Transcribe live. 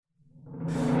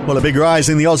Well, a big rise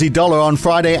in the Aussie dollar on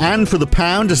Friday and for the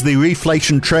pound as the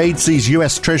reflation trade sees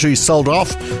US Treasuries sold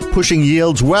off, pushing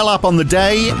yields well up on the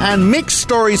day, and mixed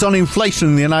stories on inflation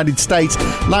in the United States.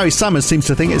 Larry Summers seems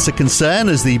to think it's a concern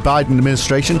as the Biden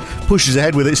administration pushes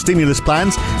ahead with its stimulus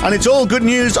plans. And it's all good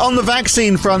news on the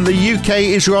vaccine front. The UK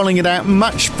is rolling it out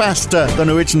much faster than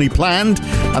originally planned,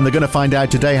 and they're going to find out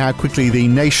today how quickly the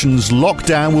nation's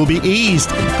lockdown will be eased.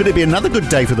 Could it be another good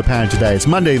day for the pound today? It's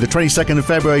Monday, the 22nd of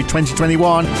February,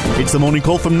 2021. It's the morning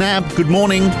call from NAB. Good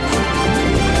morning.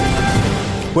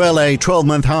 Well, a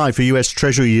 12-month high for US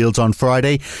Treasury yields on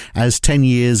Friday as 10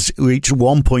 years reached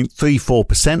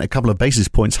 1.34%, a couple of basis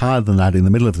points higher than that in the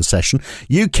middle of the session.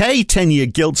 UK 10-year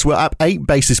gilts were up 8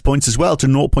 basis points as well to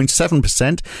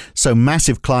 0.7%, so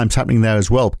massive climbs happening there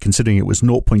as well, considering it was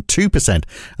 0.2%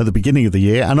 at the beginning of the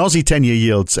year. And Aussie 10-year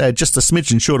yields just a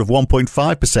smidgen short of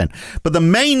 1.5%. But the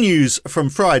main news from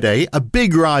Friday, a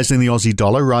big rise in the Aussie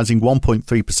dollar, rising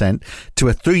 1.3% to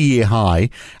a 3-year high,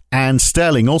 and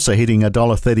sterling also hitting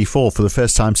 $1.34 for the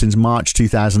first time since March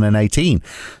 2018.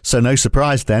 So no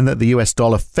surprise then that the US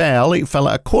dollar fell. It fell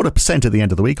at 0.25% at the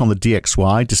end of the week on the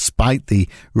DXY, despite the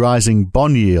rising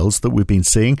bond yields that we've been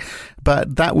seeing.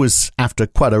 But that was after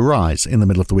quite a rise in the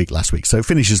middle of the week last week. So it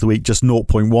finishes the week just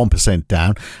 0.1%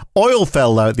 down. Oil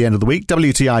fell, though, at the end of the week.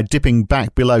 WTI dipping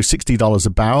back below $60 a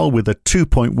barrel with a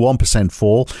 2.1%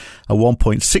 fall, a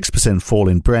 1.6% fall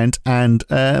in Brent, and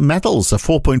metals, a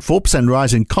 4.4%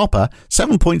 rise in copper,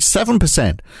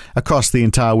 7.7% across the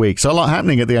entire week. So a lot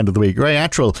happening at the end of the week. Ray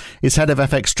Attrell is head of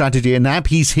FX strategy at NAB.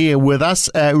 He's here with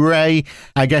us. Ray,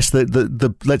 I guess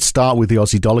let's start with the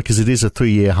Aussie dollar because it is a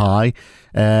 3-year high.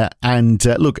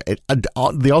 Look, the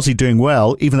Aussie doing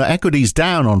well, even though equity's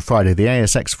down on Friday, the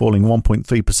ASX falling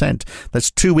 1.3%.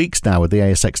 That's 2 weeks now with the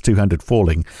ASX 200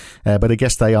 falling. But I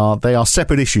guess they are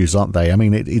separate issues, aren't they? I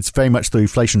mean, it's very much the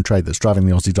inflation trade that's driving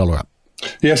the Aussie dollar up.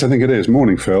 Yes, I think it is.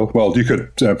 Morning, Phil. Well, you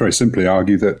could very simply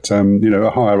argue that a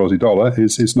higher Aussie dollar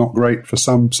is not great for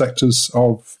some sectors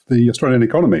of the Australian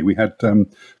economy. We had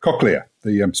Cochlear,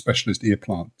 the specialist ear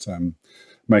plant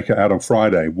maker, out on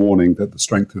Friday, warning that the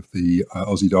strength of the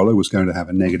Aussie dollar was going to have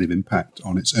a negative impact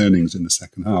on its earnings in the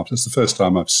second half. That's the first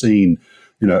time I've seen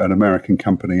an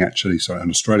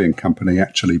Australian company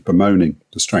actually bemoaning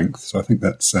the strength. So I think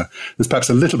that's there's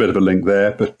perhaps a little bit of a link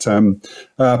there, but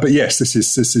yes, this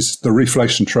is the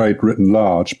reflation trade written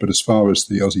large. But as far as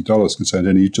the Aussie dollar is concerned,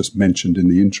 and you just mentioned in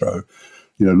the intro,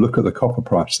 look at the copper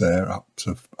price there, up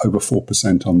to over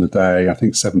 4% on the day, I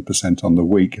think 7% on the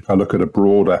week. If I look at a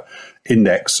broader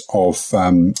index of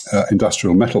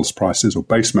industrial metals prices or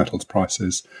base metals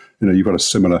prices, you've got a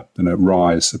similar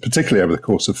rise, particularly over the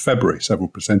course of February, several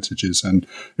percentages. And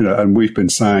we've been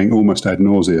saying almost ad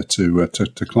nausea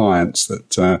to clients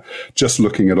that just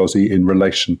looking at Aussie in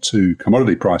relation to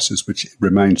commodity prices, which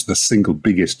remains the single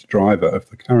biggest driver of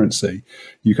the currency,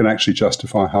 you can actually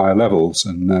justify higher levels.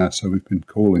 And so we've been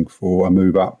calling for a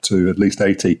move up to at least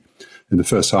 80 in the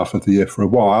first half of the year for a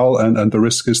while, and the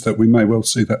risk is that we may well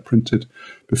see that printed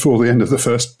before the end of the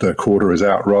first quarter is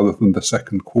out rather than the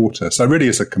second quarter. So it really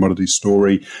is a commodity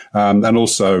story. And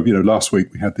also, last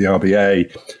week we had the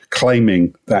RBA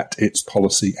claiming that its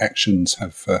policy actions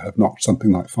have knocked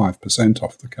something like 5%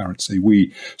 off the currency.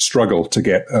 We struggle to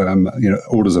get,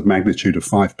 orders of magnitude of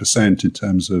 5% in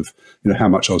terms of, how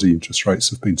much Aussie interest rates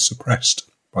have been suppressed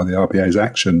by the RBA's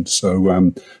action.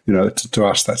 So, to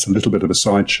us, that's a little bit of a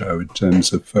sideshow in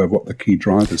terms of what the key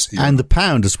drivers here. And the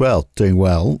pound as well, doing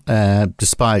well,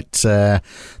 despite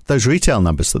those retail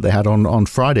numbers that they had on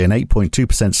Friday, an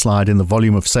 8.2% slide in the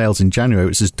volume of sales in January,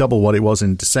 which is double what it was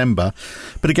in December.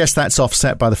 But I guess that's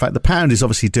offset by the fact the pound is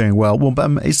obviously doing well. Well,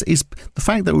 is the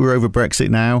fact that we're over Brexit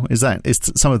now, is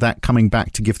some of that coming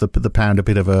back to give the pound a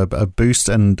bit of a boost?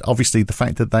 And obviously the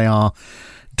fact that they are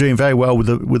doing very well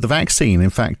with the vaccine. In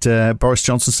fact, Boris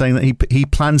Johnson saying that he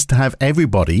plans to have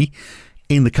everybody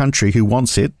in the country who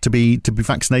wants it to be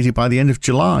vaccinated by the end of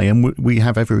July, and we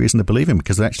have every reason to believe him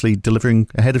because they're actually delivering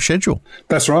ahead of schedule.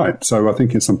 That's right. So I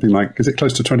think it's something like, is it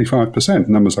close to 25%?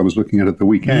 Numbers I was looking at the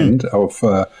weekend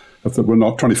well,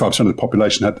 not 25% of the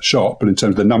population had the shot, but in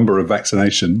terms of the number of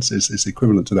vaccinations is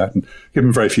equivalent to that. And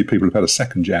given very few people have had a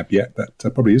second jab yet, that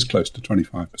probably is close to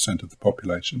 25% of the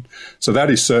population. So that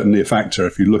is certainly a factor.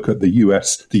 If you look at the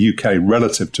US, the UK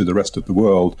relative to the rest of the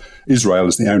world, Israel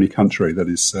is the only country that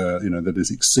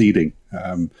is exceeding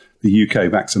the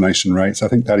UK vaccination rates. I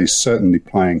think that is certainly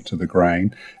playing to the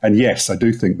grain. And yes, I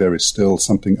do think there is still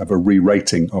something of a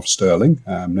re-rating of sterling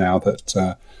now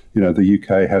that the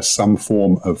UK has some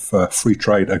form of free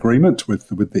trade agreement with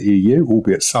the EU,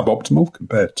 albeit suboptimal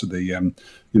compared to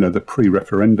the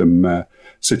pre-referendum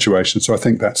situation. So I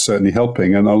think that's certainly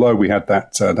helping. And although we had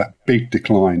that big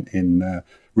decline in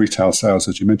retail sales,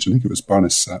 as you mentioned, I think it was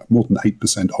minus more than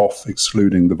 8% off,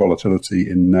 excluding the volatility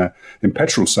in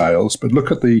petrol sales. But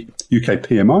look at the UK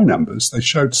PMI numbers; they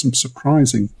showed some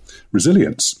surprising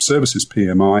resilience. Services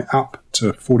PMI up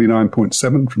to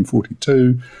 49.7 from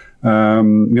 42.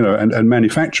 And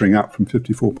manufacturing up from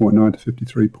 54.9 to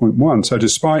 53.1. So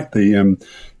despite the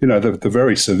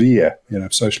very severe,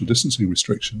 social distancing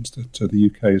restrictions that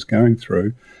the UK is going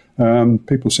through,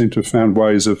 people seem to have found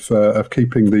ways of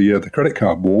keeping the credit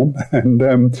card warm,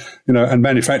 and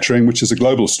manufacturing, which is a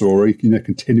global story,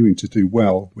 continuing to do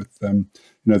well with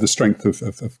the strength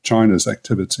of China's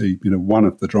activity. One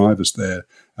of the drivers there,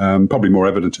 probably more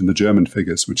evident in the German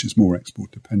figures, which is more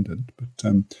export dependent,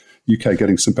 but UK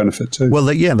getting some benefit too. Well,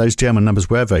 those German numbers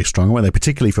were very strong, weren't they?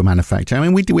 Particularly for manufacturing. I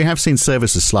mean, we have seen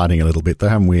services sliding a little bit, though,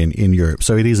 haven't we, in Europe?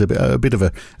 So it is a bit of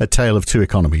a tale of two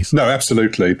economies. No,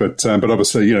 absolutely. But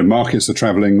obviously, markets are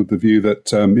travelling with the view that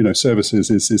services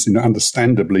is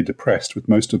understandably depressed, with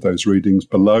most of those readings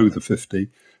below the 50.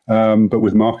 But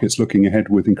with markets looking ahead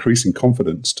with increasing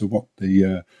confidence to what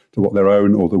their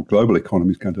own or the global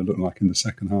economy is going to look like in the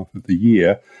second half of the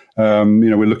year,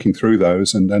 we're looking through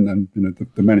those, and the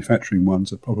manufacturing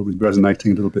ones are probably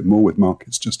resonating a little bit more with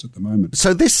markets just at the moment.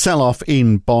 So this sell-off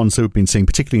in bonds that we've been seeing,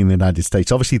 particularly in the United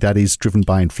States, obviously that is driven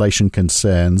by inflation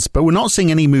concerns, but we're not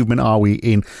seeing any movement, are we,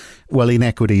 in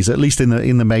equities, at least in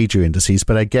the major indices.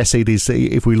 But I guess it is,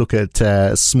 if we look at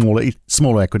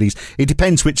smaller equities, it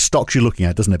depends which stocks you're looking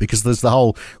at, doesn't it? Because there's the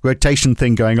whole rotation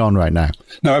thing going on right now.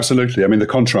 No, absolutely. I mean, the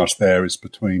contrast there is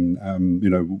between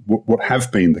what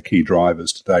have been the key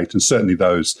drivers to date, and certainly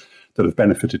those that have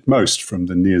benefited most from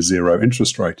the near zero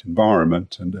interest rate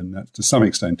environment, and that to some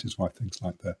extent is why things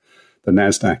like the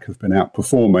NASDAQ have been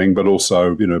outperforming, but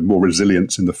also, more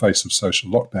resilience in the face of social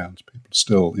lockdowns. People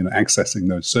still, accessing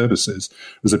those services.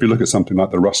 Whereas if you look at something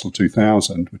like the Russell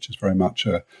 2000, which is very much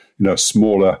a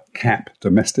smaller cap,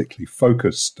 domestically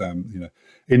focused,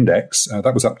 index,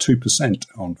 that was up 2%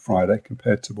 on Friday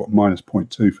compared to minus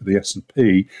 0.2 for the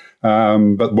S&P.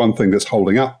 But one thing that's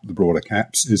holding up the broader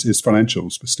caps is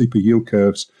financials. With steeper yield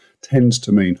curves tends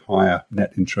to mean higher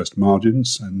net interest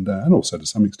margins, and also to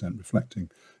some extent reflecting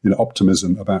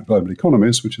optimism about global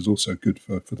economies, which is also good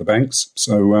for the banks.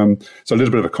 So a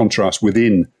little bit of a contrast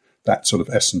within that sort of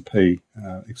S&P,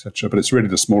 etc. But it's really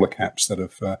the smaller caps that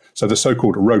have. So the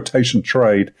so-called rotation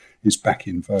trade is back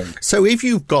in vogue. So if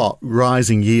you've got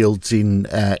rising yields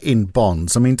in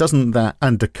bonds, I mean, doesn't that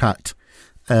undercut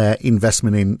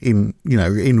investment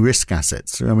in risk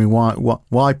assets? I mean,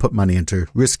 why put money into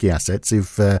risky assets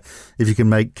if you can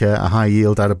make a high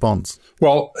yield out of bonds?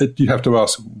 Well, you have to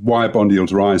ask, why are bond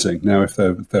yields rising? Now, if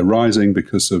they're rising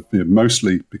because of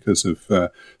mostly because of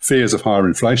fears of higher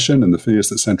inflation and the fears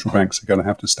that central banks are going to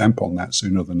have to stamp on that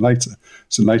sooner than later.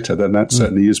 So later, then that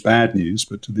certainly is bad news.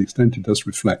 But to the extent it does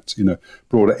reflect,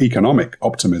 broader economic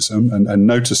optimism and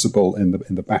noticeable in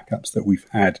the backups that we've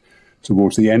had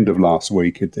towards the end of last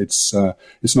week, it's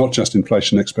not just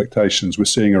inflation expectations. We're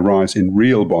seeing a rise in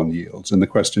real bond yields, and the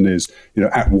question is,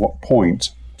 at what point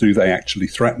do they actually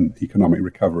threaten economic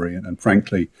recovery? And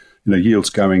frankly, yields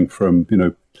going from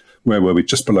where were we,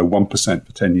 just below 1%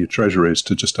 for 10-year treasuries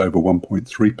to just over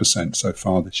 1.3% so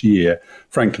far this year,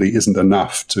 frankly, isn't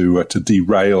enough to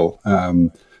derail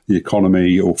the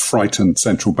economy or frighten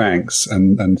central banks.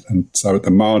 And so at the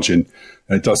margin,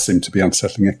 it does seem to be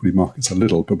unsettling equity markets a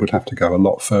little, but would have to go a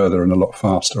lot further and a lot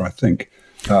faster, I think,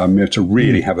 to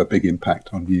really have a big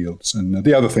impact on yields. And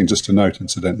the other thing just to note,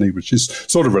 incidentally, which is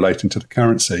sort of relating to the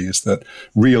currency, is that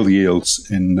real yields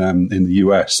in the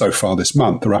US so far this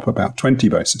month are up about 20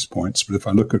 basis points. But if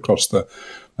I look across the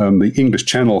English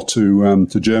Channel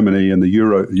to Germany and the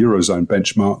Eurozone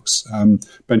benchmarks,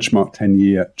 benchmark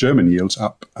 10-year German yields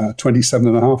up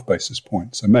 27.5 basis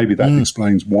points. So maybe that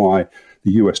explains why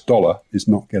the US dollar is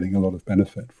not getting a lot of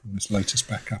benefit from this latest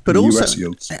backup in also, US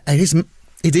yields.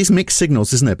 It is mixed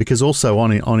signals, isn't it? Because also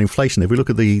on inflation, if we look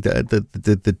at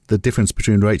the difference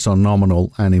between rates on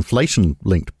nominal and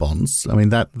inflation-linked bonds, I mean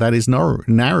that is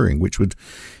narrowing, which would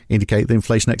indicate that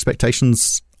inflation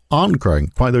expectations aren't growing,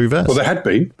 quite the reverse. Well, there had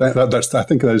been. That's I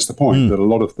think that is the point, that a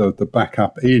lot of the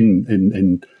backup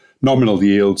in nominal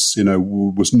yields,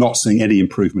 was not seeing any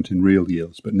improvement in real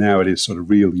yields, but now it is sort of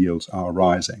real yields are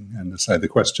rising. And to say the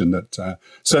question that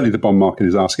certainly the bond market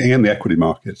is asking, and the equity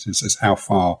market, is how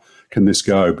far can this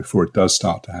go before it does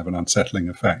start to have an unsettling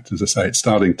effect? As I say,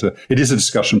 it is a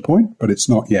discussion point, but it's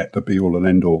not yet the be all and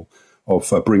end all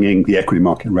bringing the equity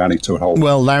market rally to a halt.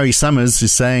 Well, Larry Summers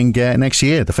is saying next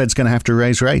year the Fed's going to have to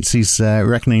raise rates. He's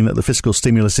reckoning that the fiscal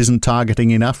stimulus isn't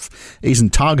targeted enough,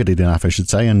 I should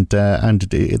say, and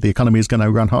the economy is going to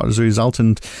run hot as a result,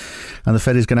 and the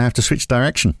Fed is going to have to switch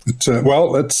direction.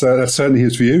 That's certainly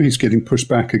his view. He's getting pushed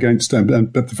back against,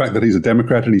 but the fact that he's a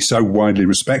Democrat and he's so widely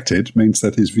respected means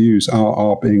that his views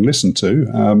are being listened to.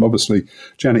 Obviously,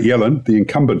 Janet Yellen, the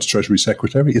incumbent Treasury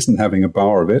Secretary, isn't having a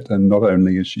bar of it, and not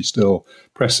only is she still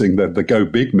pressing the go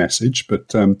big message,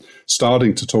 but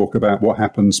starting to talk about what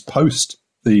happens post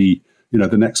the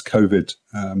next COVID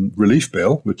relief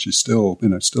bill, which is still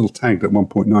tagged at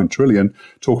 1.9 trillion,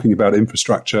 talking about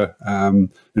infrastructure,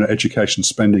 education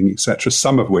spending, etc.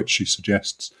 Some of which she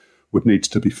suggests would need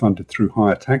to be funded through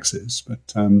higher taxes,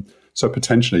 but. So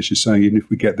potentially, she's saying, even if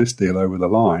we get this deal over the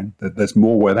line, that there's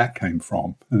more where that came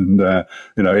from, and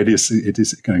it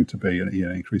is going to be an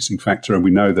increasing factor. And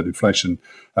we know that inflation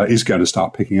is going to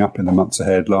start picking up in the months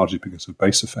ahead, largely because of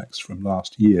base effects from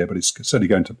last year. But it's certainly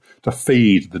going to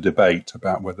feed the debate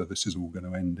about whether this is all going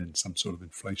to end in some sort of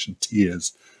inflation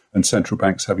tiers, and central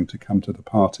banks having to come to the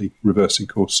party, reversing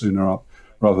course sooner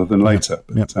rather than later.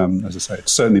 But as I say,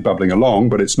 it's certainly bubbling along,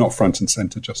 but it's not front and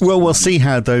centre just. Well, we'll see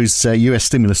how those US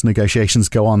stimulus negotiations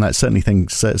go on. That's certainly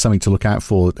something to look out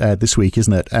for this week,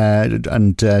 isn't it?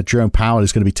 And Jerome Powell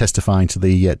is going to be testifying to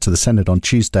the Senate on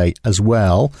Tuesday as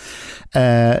well.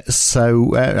 And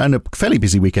a fairly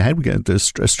busy week ahead. We get the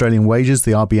Australian wages,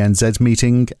 the RBNZ's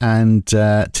meeting, and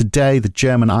today the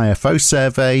German IFO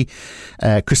survey.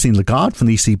 Christine Lagarde from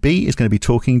the ECB is going to be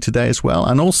talking today as well,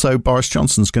 and also Boris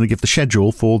Johnson's going to give the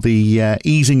schedule for the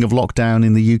easing of lockdown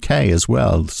in the UK as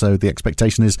well. So the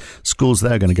expectation is schools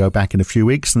there are going to go back in a few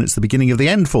weeks, and it's the beginning of the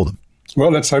end for them.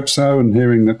 Well, let's hope so. And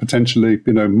hearing that potentially,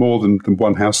 more than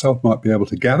one household might be able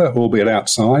to gather, albeit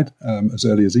outside, as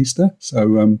early as Easter. So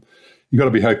you've got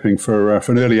to be hoping for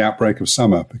an early outbreak of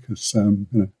summer, because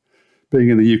being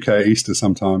in the UK at Easter,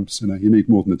 sometimes you need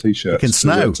more than a t-shirt. It can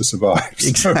snow to survive.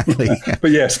 Exactly.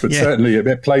 So, certainly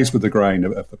it plays with the grain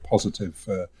of the positive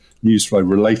news flow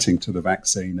relating to the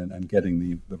vaccine and getting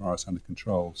the virus under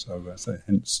control. So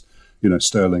hence,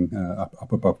 sterling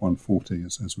up above 140,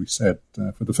 as we said,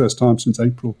 for the first time since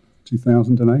April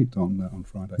 2008 on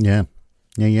Friday.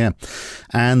 Yeah.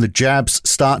 And the jabs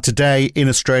start today in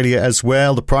Australia as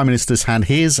well. The Prime Minister's had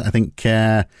his. I think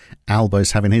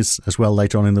Albo's having his as well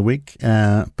later on in the week.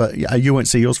 But you won't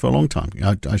see yours for a long time,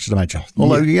 I should imagine.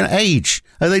 Although, age.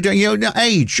 Are they doing,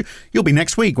 age? You'll be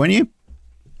next week, won't you?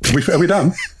 Are we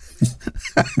done?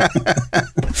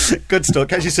 Good stuff.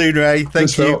 Catch you soon, Ray.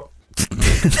 Thank you.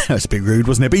 That was a bit rude,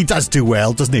 wasn't it? But he does do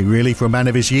well, doesn't he, really, for a man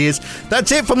of his years?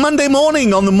 That's it for Monday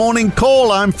morning on The Morning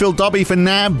Call. I'm Phil Dobbie for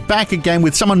now. Back again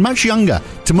with someone much younger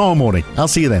tomorrow morning. I'll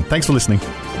see you then. Thanks for listening.